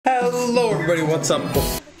Hello everybody, what's up?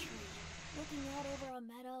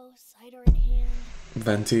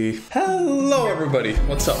 Venti. Hello everybody,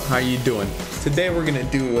 what's up? How you doing? Today we're gonna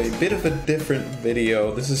do a bit of a different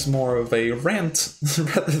video. This is more of a rant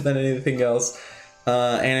rather than anything else.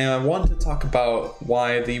 And I want to talk about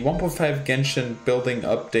why the 1.5 Genshin building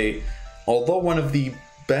update, although one of the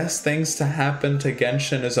best things to happen to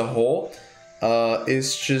Genshin as a whole,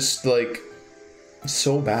 is just like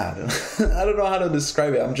so bad. I don't know how to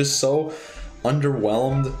describe it. I'm just so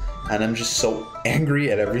underwhelmed and I'm just so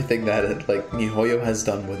angry at everything that MiHoYo has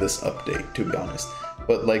done with this update, to be honest.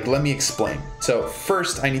 But let me explain. So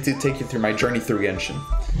first I need to take you through my journey through Genshin.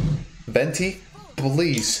 Venti,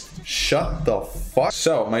 please shut the fuck.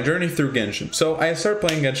 So my journey through Genshin. So I started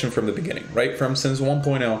playing Genshin from the beginning, right? From since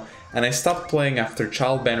 1.0, and I stopped playing after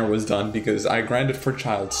Child Banner was done because I grinded for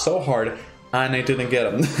Child so hard and I didn't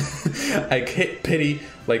get him. I hit pity,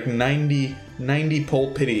 like 90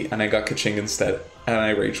 pull pity, and I got Kaching instead, and I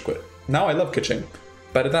rage quit. Now I love Kaching,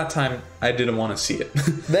 but at that time I didn't want to see it.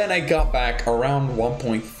 Then I got back around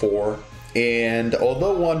 1.4, and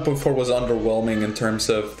although 1.4 was underwhelming in terms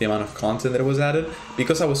of the amount of content that was added,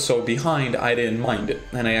 because I was so behind, I didn't mind it,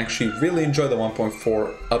 and I actually really enjoyed the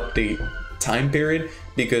 1.4 update time period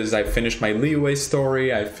because I finished my Liyue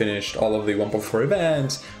story, I finished all of the 1.4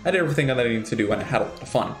 events, I did everything that I needed to do, and I had a lot of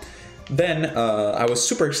fun. Then I was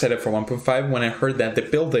super excited for 1.5 when I heard that the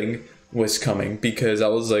building was coming, because I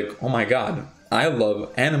was like, oh my god, I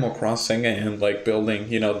love Animal Crossing and building,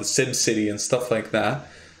 you know, the Sim City and stuff like that.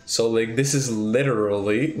 So this is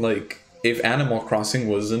literally if Animal Crossing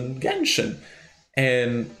was in Genshin.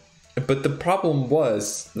 But the problem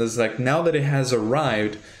was now that it has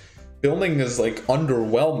arrived, building is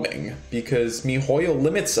underwhelming because MiHoYo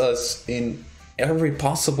limits us in every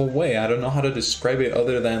possible way. I don't know how to describe it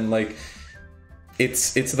other than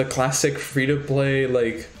it's the classic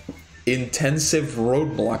free-to-play intensive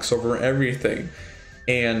roadblocks over everything,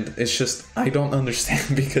 and it's just I don't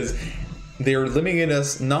understand because they're limiting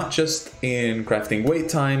us not just in crafting wait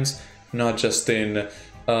times, not just in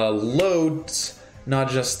loads, not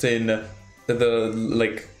just in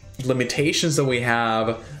the limitations that we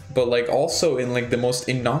have, but also in the most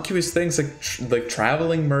innocuous things like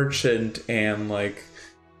traveling merchant and let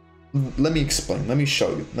me explain, let me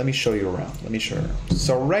show you around.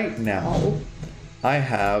 So right now I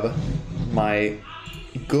have my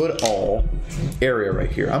good all area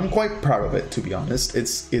right here. I'm quite proud of it, to be honest.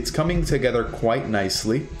 It's coming together quite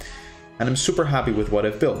nicely, and I'm super happy with what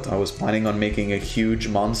I've built. I was planning on making a huge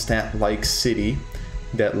Mondstadt-like city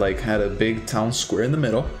that had a big town square in the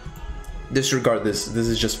middle. Disregard this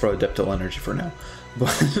is just for adeptal energy for now,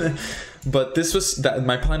 but this was that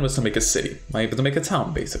my plan was to make a city, to make a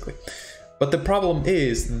town basically. But the problem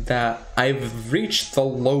is that I've reached the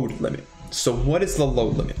load limit. So what is the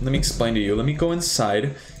load limit? Let me explain to you. Let me go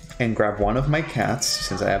inside and grab one of my cats,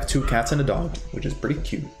 since I have 2 cats and a dog, which is pretty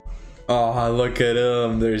cute. Oh, look at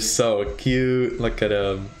them, they're so cute. Look at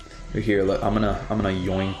them. Here, look, I'm gonna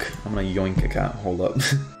yoink a cat. Hold up.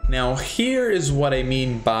 Now here is what I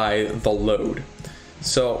mean by the load.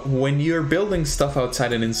 So when you're building stuff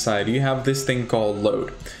outside and inside, you have this thing called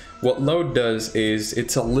load. What load does is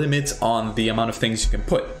it's a limit on the amount of things you can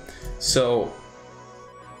put. So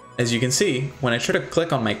as you can see, when I try to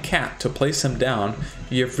click on my cat to place him down,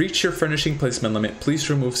 you have reached your furnishing placement limit. Please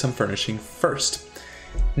remove some furnishing first.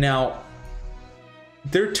 Now,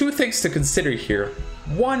 there are 2 things to consider here.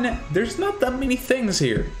 One, there's not that many things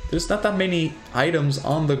here. There's not that many items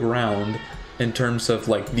on the ground in terms of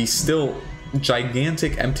the still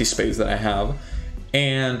gigantic empty space that I have.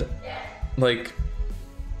 And my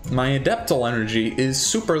adeptal energy is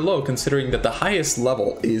super low considering that the highest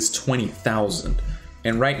level is 20,000.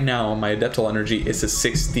 And right now my adeptal energy is a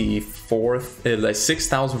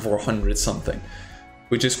 6,400 something,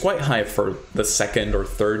 which is quite high for the 2nd or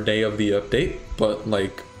 3rd day of the update, but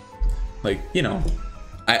you know,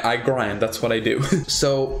 I grind, that's what I do.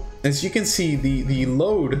 So as you can see, the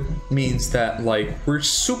load means that we're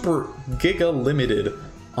super giga limited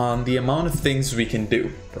on the amount of things we can do,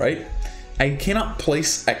 right? I cannot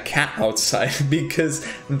place a cat outside because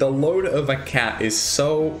the load of a cat is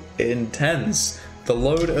so intense. The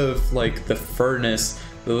load of the furnace,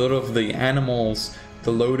 the load of the animals,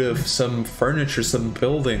 the load of some furniture, some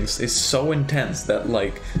buildings is so intense that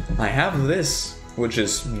I have this, which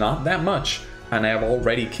is not that much, and I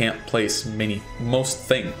already can't place most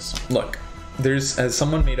things. Look, there's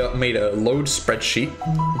someone made a load spreadsheet,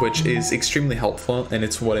 which is extremely helpful, and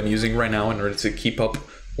it's what I'm using right now in order to keep up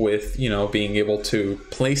with, you know, being able to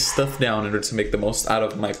place stuff down in order to make the most out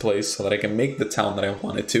of my place so that I can make the town that I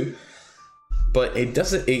wanted to. but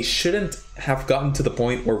it shouldn't have gotten to the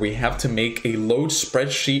point where we have to make a load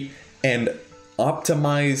spreadsheet and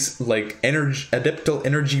optimize like adeptal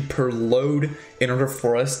energy per load in order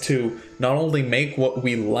for us to not only make what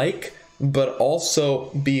we like, but also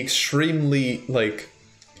be extremely like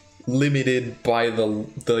limited by the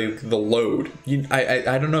load.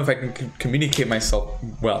 I don't know if I can communicate myself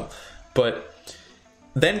well, but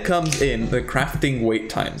then comes in the crafting wait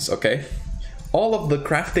times, okay? All of the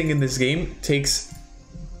crafting in this game takes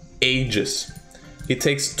ages. It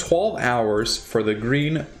takes 12 hours for the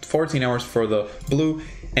green, 14 hours for the blue,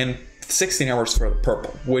 and 16 hours for the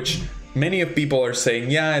purple, which many of people are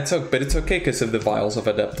saying, yeah, it's okay, but it's okay because of the vials of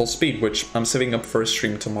adeptal speed, which I'm saving up for a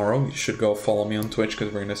stream tomorrow. You should go follow me on Twitch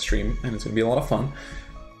because we're gonna stream and it's gonna be a lot of fun.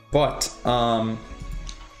 But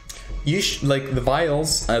like the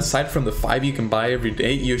vials, aside from the 5 you can buy every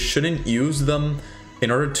day, you shouldn't use them in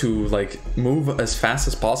order to like move as fast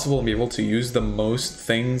as possible and be able to use the most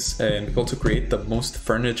things and be able to create the most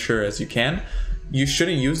furniture as you can. You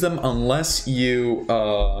shouldn't use them unless you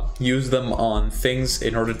use them on things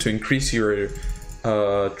in order to increase your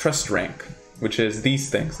trust rank, which is these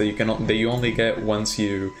things that you only get once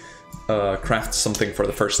you craft something for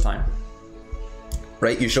the first time.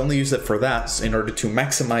 Right? You should only use it for that in order to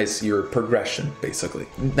maximize your progression, basically.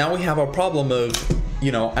 Now we have a problem of,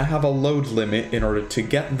 you know, I have a load limit in order to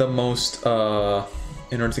get the most adeptal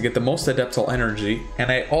energy,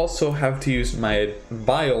 and I also have to use my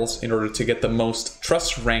vials in order to get the most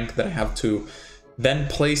trust rank that I have to then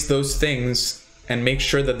place those things and make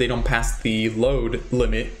sure that they don't pass the load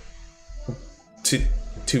limit to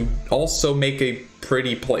also make a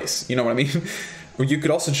pretty place. You know what I mean? You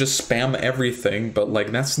could also just spam everything, but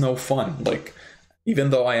like that's no fun. Like,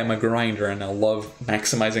 even though I am a grinder and I love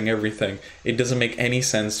maximizing everything, it doesn't make any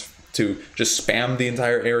sense to just spam the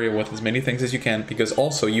entire area with as many things as you can, because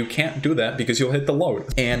also you can't do that because you'll hit the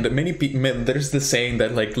load. And many people, there's the saying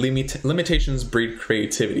that like limitations breed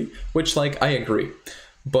creativity, which like I agree.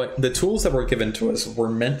 But the tools that were given to us were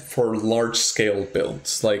meant for large-scale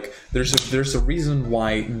builds. Like, there's a reason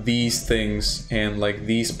why these things and like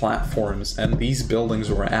these platforms and these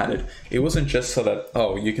buildings were added. It wasn't just so that,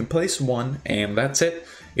 oh, you can place one and that's it.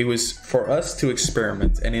 It was for us to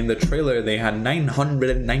experiment. And in the trailer, they had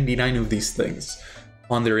 999 of these things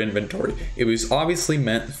on their inventory. It was obviously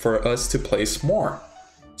meant for us to place more.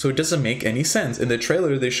 So it doesn't make any sense. In the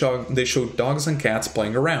trailer, they showed dogs and cats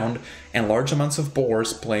playing around and large amounts of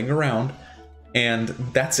boars playing around, and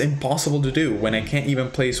that's impossible to do when I can't even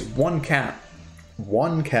place one cat,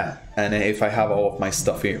 and if I have all of my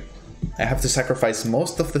stuff here. I have to sacrifice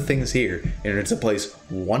most of the things here in order to place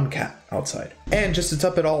one cat outside. And just to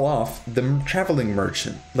top it all off, the traveling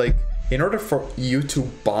merchant. Like, in order for you to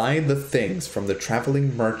buy the things from the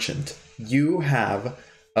traveling merchant, you have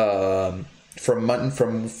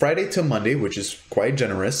from Friday to Monday, which is quite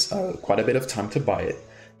generous, quite a bit of time to buy it.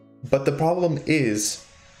 But the problem is,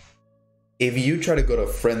 if you try to go to a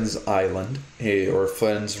friend's island or a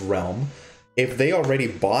friend's realm, if they already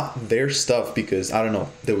bought their stuff because, I don't know,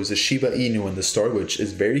 there was a Shiba Inu in the store, which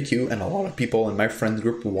is very cute and a lot of people in my friend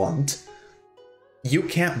group want, you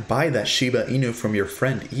can't buy that Shiba Inu from your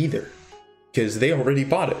friend either because they already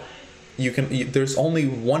bought it. There's only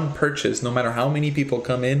one purchase, no matter how many people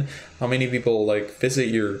come in, how many people like visit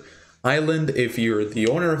your island, if you're the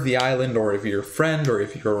owner of the island or if you're a friend or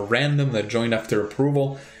if you're a random that joined after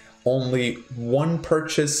approval, only one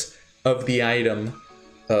purchase of the item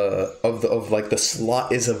of like the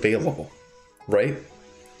slot is available, right?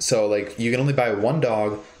 So like you can only buy one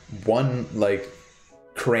dog, one like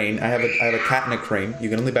crane. I have a cat and a crane. You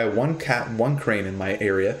can only buy one cat, one crane in my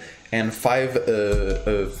area, and 5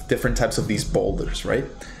 of different types of these boulders, right?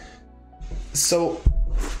 So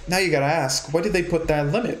now you gotta ask, why did they put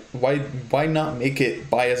that limit? Why not make it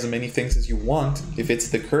buy as many things as you want if it's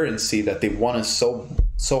the currency that they want us so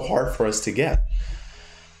hard for us to get?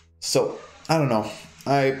 So I don't know.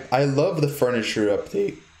 I love the furniture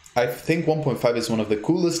update. I think 1.5 is one of the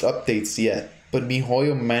coolest updates yet, but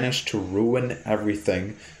MiHoYo managed to ruin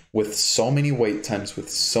everything with so many wait times, with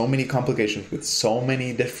so many complications, with so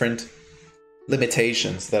many different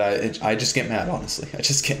limitations that I just get mad, honestly. I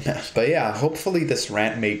just get mad. But yeah, hopefully this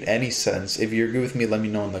rant made any sense. If you agree with me, let me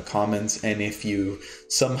know in the comments. And if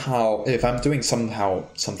I'm doing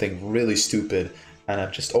something really stupid and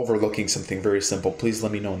I'm just overlooking something very simple, please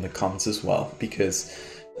let me know in the comments as well. Because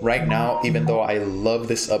right now, even though I love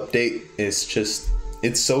this update,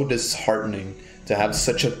 it's so disheartening to have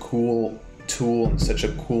such a cool tool and such a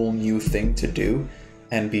cool new thing to do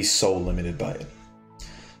and be so limited by it.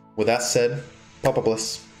 With that said, Papa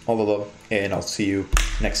Bliss, all the love, and I'll see you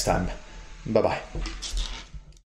next time. Bye-bye.